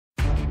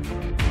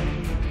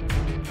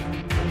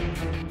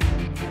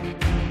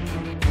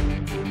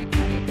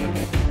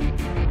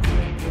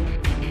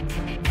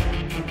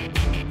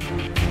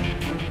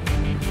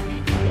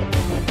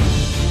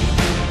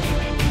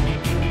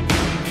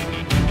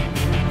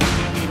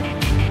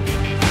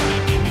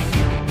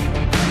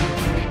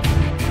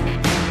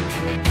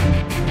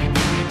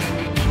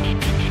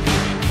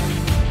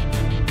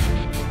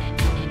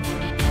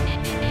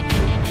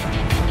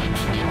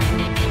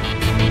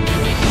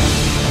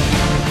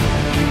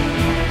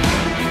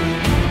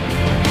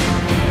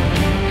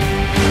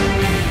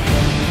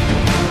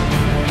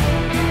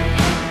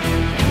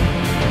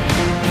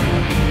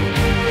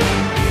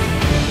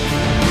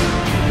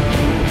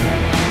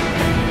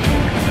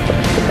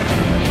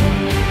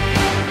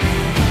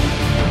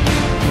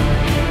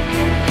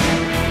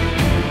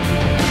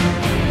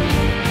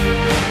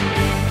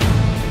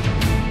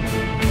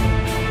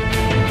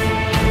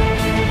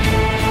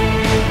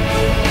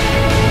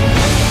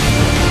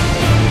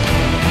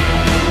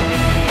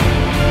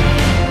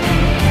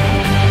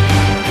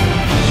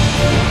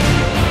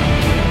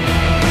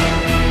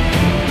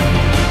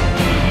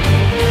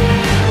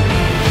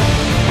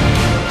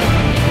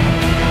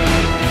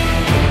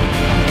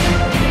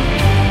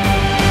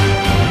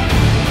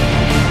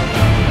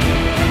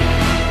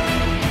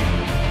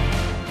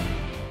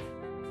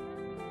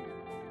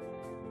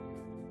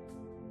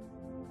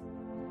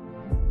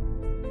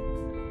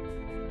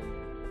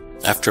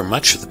After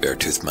much of the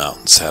Beartooth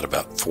Mountains had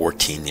about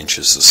 14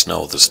 inches of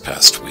snow this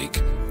past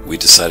week, we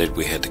decided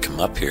we had to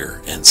come up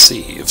here and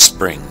see if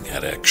spring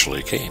had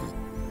actually came.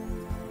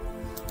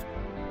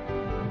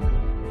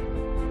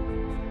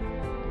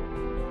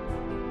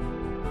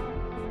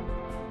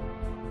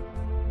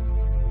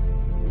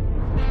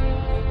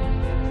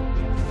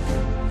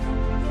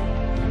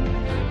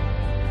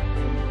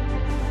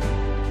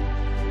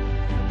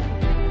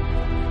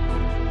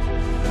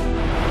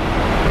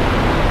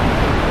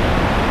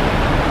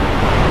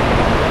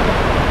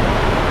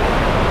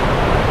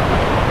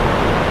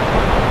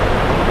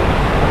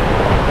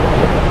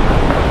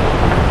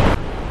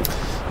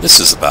 This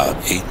is about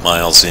 8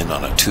 miles in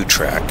on a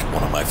 2-track,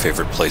 one of my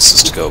favorite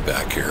places to go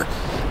back here.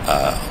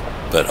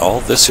 But all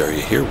this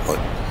area here, what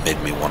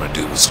made me want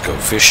to do was go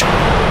fishing.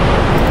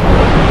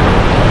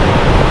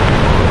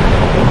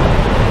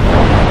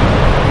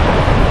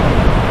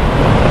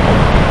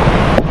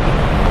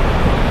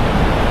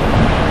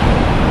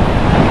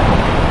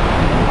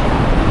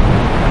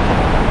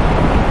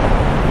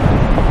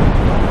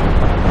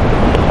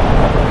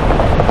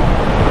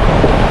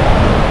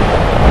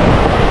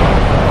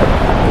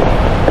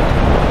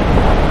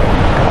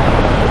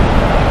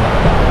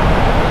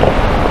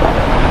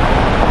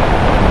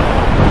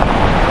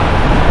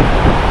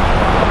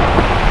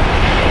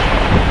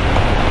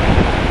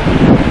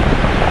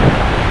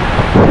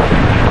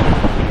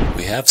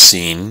 I've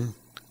seen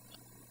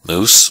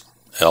moose,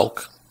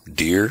 elk,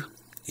 deer,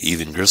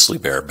 even grizzly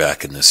bear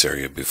back in this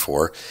area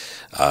before.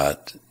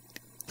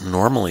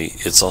 Normally,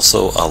 it's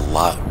also a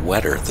lot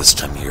wetter this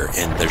time of year,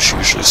 and there's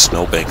usually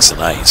snowbanks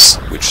and ice,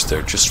 which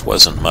there just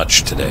wasn't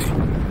much today.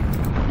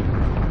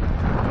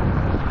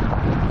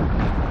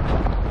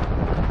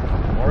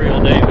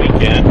 Memorial Day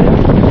weekend,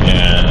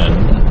 and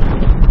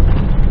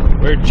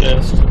we're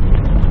just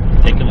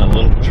taking a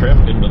little trip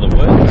into the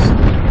woods.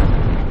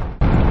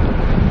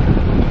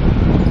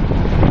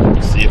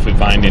 See if we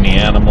find any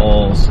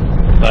animals,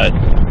 but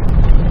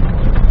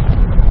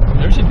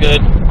there's a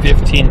good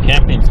 15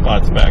 camping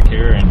spots back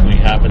here, and we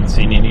haven't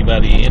seen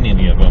anybody in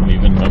any of them,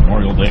 even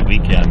Memorial Day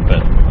weekend.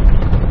 But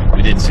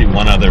we did see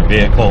one other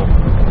vehicle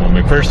when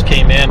we first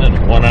came in,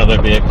 and one other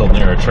vehicle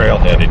near a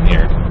trailhead in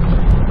here.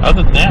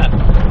 Other than that,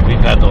 we've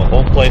had the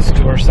whole place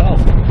to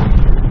ourselves.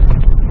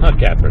 Huh,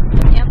 Catherine?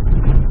 Yep.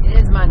 It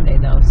is Monday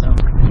though, so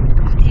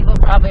people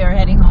probably are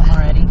heading home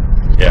already.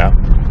 Yeah.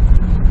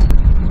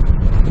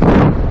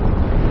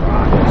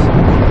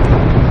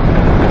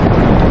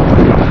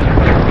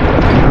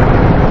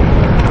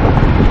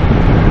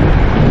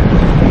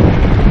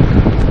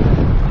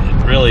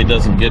 Really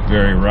doesn't get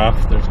very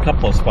rough. There's a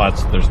couple of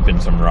spots there's been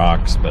some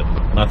rocks, but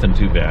nothing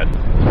too bad.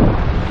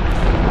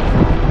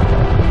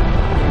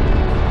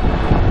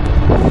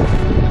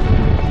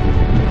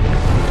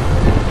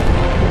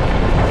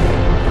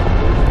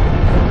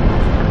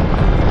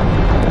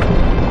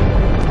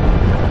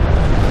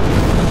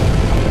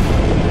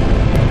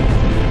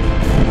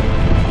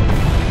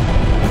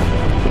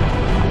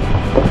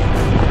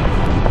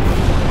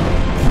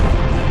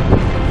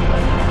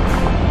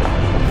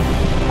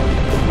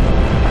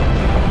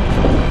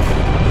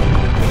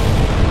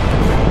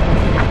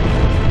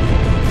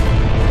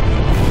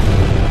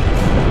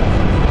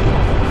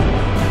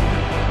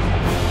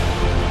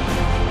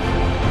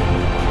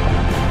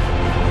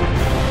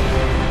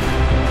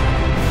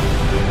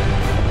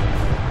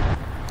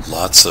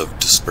 Lots of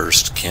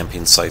dispersed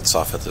camping sites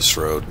off of this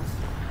road,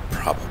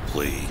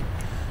 probably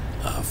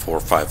 4 or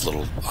 5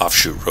 little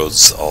offshoot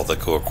roads, all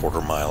that go a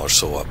quarter mile or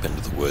so up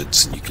into the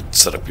woods, and you can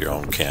set up your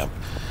own camp.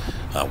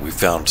 We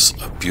found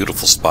a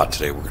beautiful spot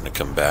today we're going to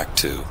come back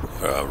to,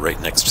 right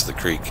next to the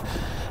creek,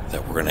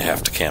 that we're going to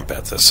have to camp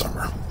at this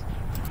summer.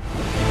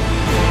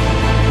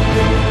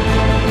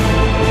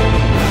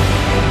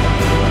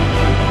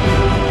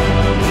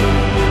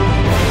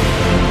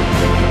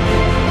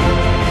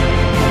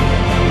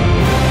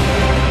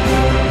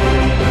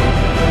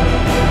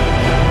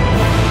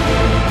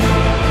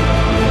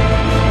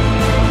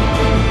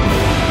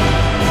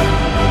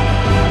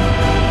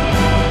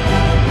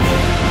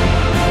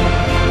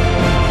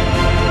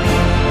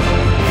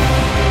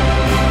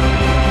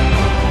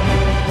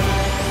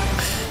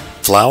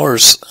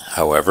 Flowers,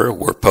 however,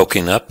 were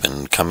poking up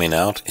and coming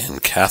out,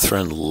 and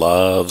Catherine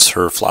loves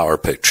her flower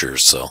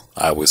pictures, so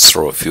I always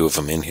throw a few of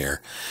them in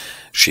here.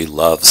 She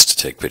loves to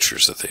take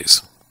pictures of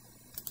these.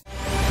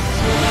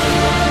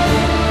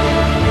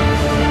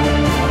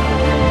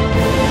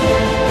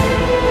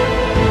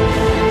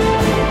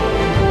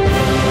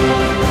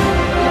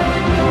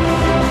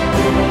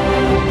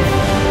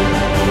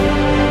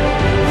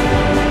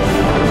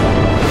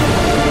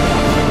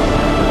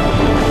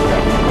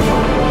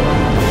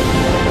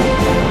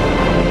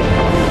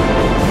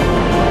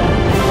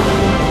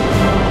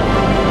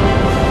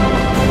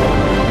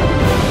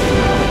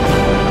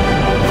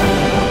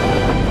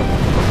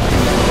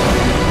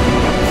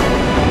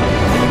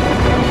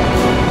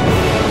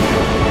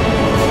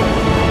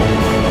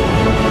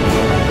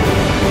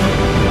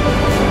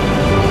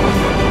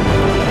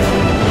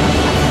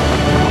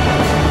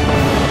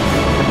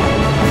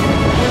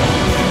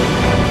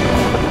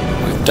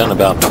 done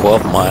about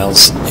 12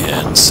 miles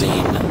and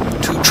seen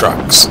 2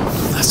 trucks.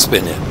 That's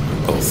been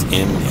it, both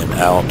in and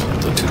out.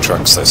 The 2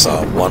 trucks I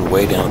saw, one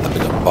way down at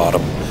the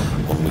bottom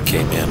when we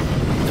came in,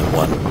 and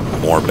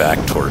one more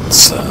back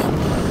towards the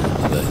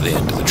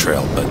end of the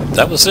trail. But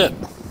that was it.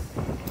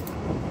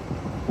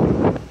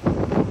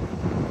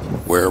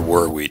 Where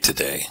were we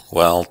today?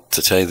 Well,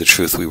 to tell you the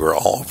truth, we were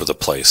all over the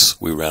place.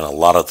 We ran a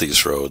lot of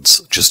these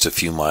roads just a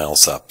few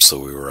miles up. So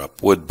we were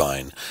up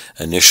Woodbine,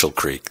 Initial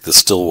Creek, the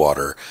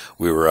Stillwater.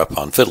 We were up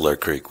on Fiddler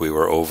Creek. We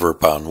were over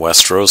on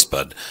West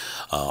Rosebud.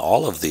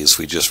 All of these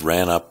we just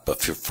ran up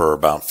for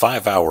about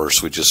 5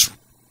 hours. We just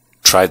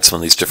tried some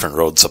of these different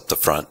roads up the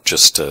front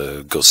just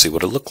to go see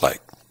what it looked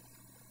like.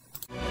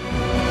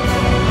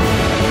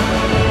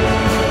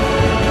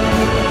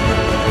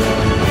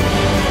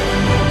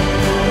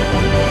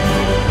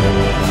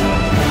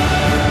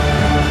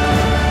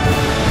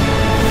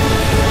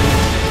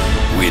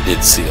 We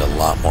did see a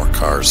lot more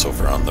cars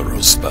over on the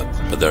Rosebud,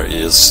 but there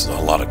is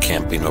a lot of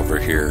camping over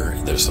here.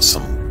 There's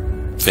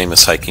some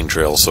famous hiking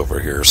trails over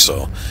here,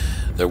 so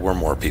there were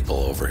more people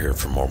over here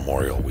for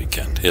Memorial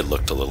Weekend. It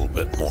looked a little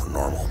bit more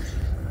normal.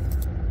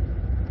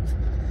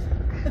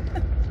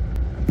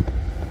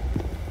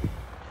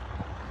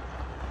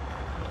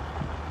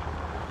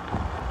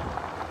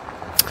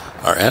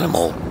 Our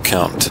animal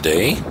count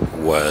today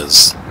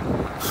was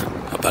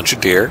a bunch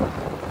of deer,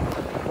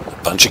 a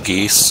bunch of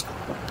geese,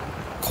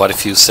 quite a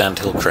few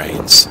sandhill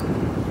cranes,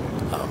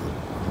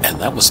 and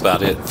that was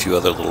about it. A few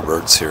other little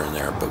birds here and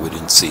there, but we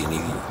didn't see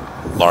any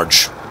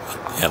large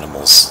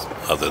animals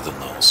other than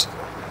those.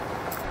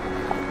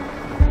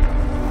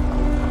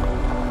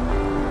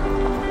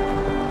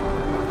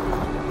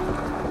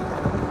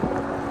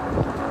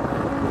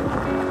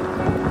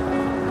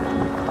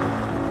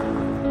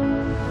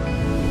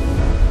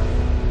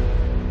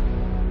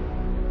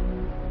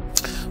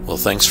 Well,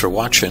 thanks for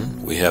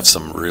watching. We have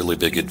some really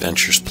big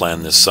adventures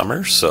planned this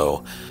summer,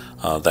 so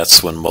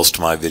that's when most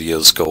of my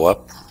videos go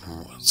up.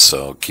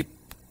 So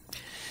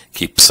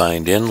keep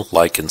signed in,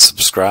 like and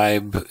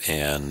subscribe,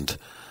 and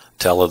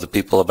tell other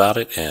people about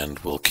it, and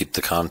we'll keep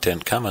the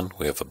content coming.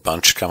 We have a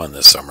bunch coming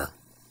this summer.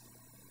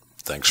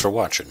 Thanks for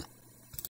watching.